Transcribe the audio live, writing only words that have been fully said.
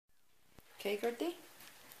Okay, Gertie?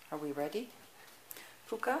 Are we ready?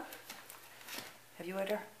 Puka? Have you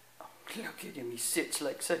ever... Oh, look at him, he sits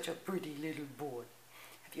like such a pretty little boy.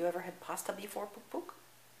 Have you ever had pasta before, Puk?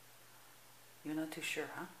 You're not too sure,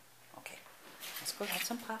 huh? Okay, let's go have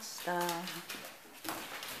some pasta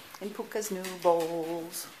in Puka's new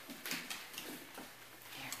bowls.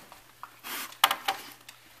 Here.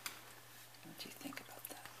 What do you think about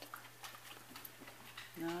that?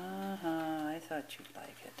 I thought you'd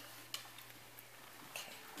like it.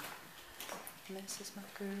 Okay, and this is my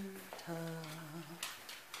Gerta.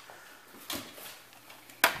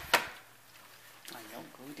 I know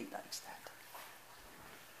Goody likes that.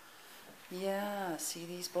 Yeah, see,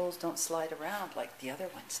 these bowls don't slide around like the other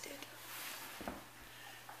ones did.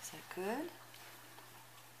 Is that good?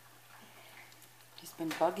 He's been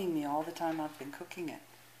bugging me all the time I've been cooking it.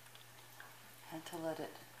 Had to let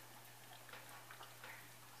it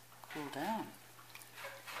cool down.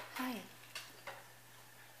 Hi.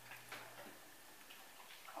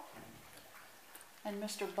 And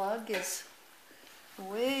Mr. Bug is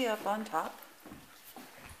way up on top.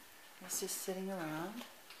 He's just sitting around.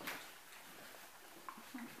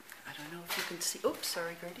 I don't know if you can see. Oops,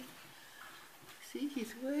 sorry, Gertie. See,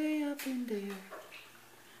 he's way up in there,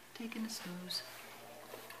 taking a snooze.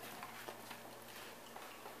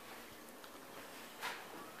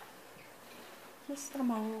 Mr.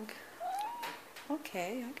 Mog.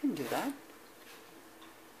 Okay, I can do that.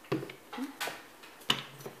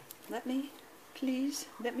 Let me, please,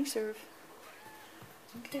 let me serve.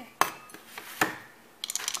 Okay.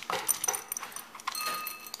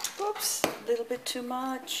 Oops, a little bit too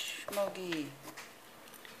much, Mogi.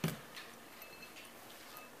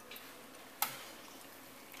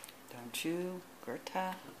 Don't you,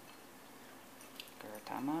 Gerta?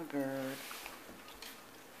 Gerta, my Gert.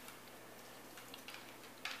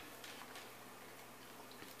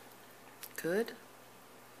 Good?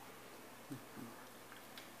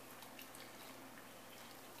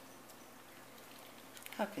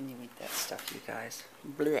 How can you eat that stuff, you guys?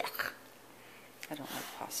 Blech. I don't like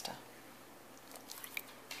pasta.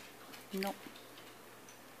 Nope.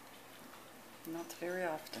 Not very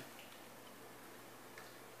often.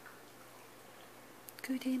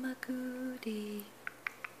 Goody my goody.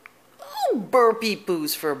 Oh, burpee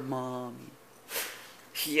poos for Mommy.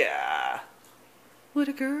 Yeah. What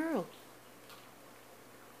a girl.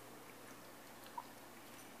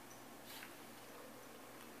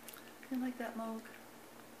 You like that, Mog?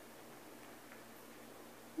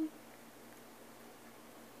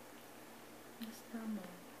 Mr. Mog.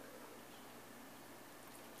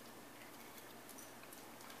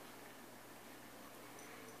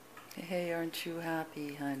 Hey, aren't you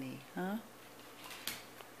happy, honey? Huh?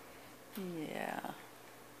 Yeah.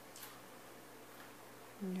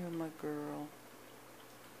 You're my girl.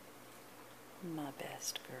 My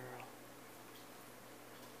best girl.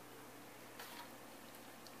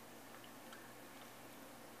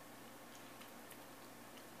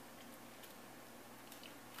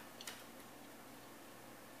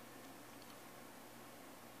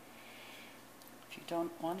 If you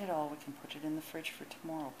don't want it all, we can put it in the fridge for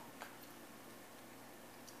tomorrow, Puck.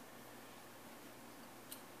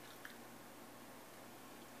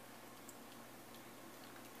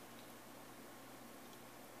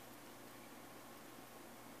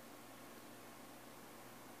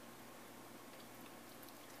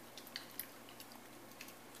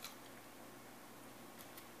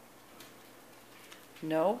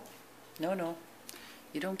 No, no, no.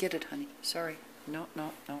 You don't get it, honey. Sorry. No,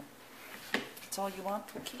 no, no. That's all you want,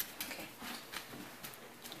 Pookie? Okay.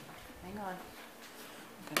 Hang on.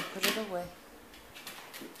 I'm going to put it away.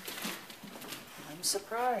 I'm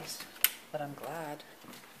surprised, but I'm glad.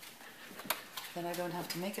 Then I don't have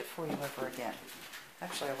to make it for you ever again.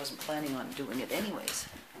 Actually, I wasn't planning on doing it anyways.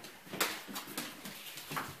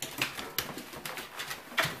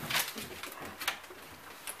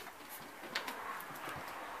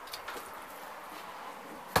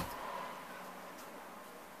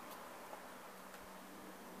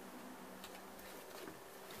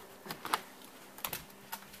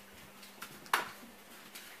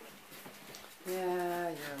 Yeah,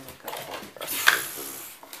 you're looking for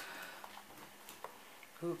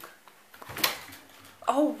Pook.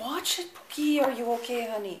 Oh, watch it, Pookie. Are you okay,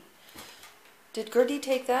 honey? Did Gertie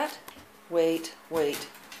take that? Wait, wait.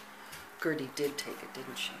 Gertie did take it,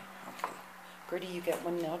 didn't she? Okay. Gertie, you get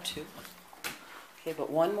one now, too. Okay, but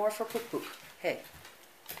one more for Pook Pook. Hey.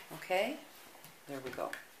 Okay? There we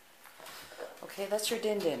go. Okay, that's your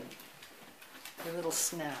din din. Your little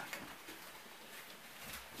snack.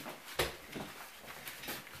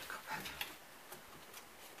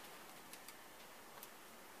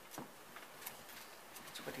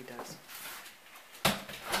 That's what he does.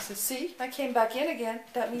 I said, see, I came back in again.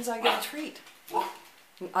 That means I get a treat.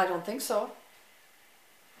 I don't think so.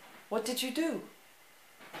 What did you do?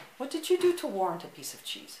 What did you do to warrant a piece of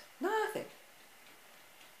cheese? Nothing.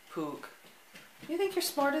 Pook. You think you're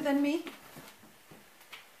smarter than me?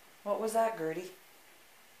 What was that, Gertie?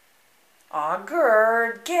 Aw,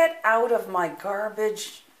 Gerd, get out of my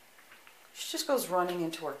garbage. She just goes running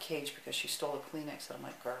into her cage because she stole a Kleenex out of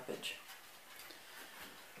my garbage.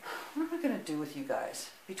 What am I going to do with you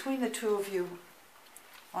guys? Between the two of you,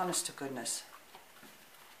 honest to goodness.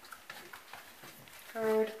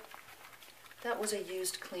 Gerd, that was a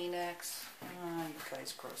used Kleenex. Oh, you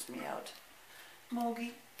guys gross me out.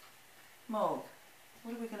 Mogi, Mog,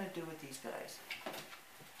 what are we going to do with these guys?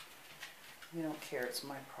 You don't care, it's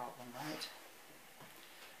my problem, right?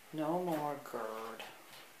 No more Gerd.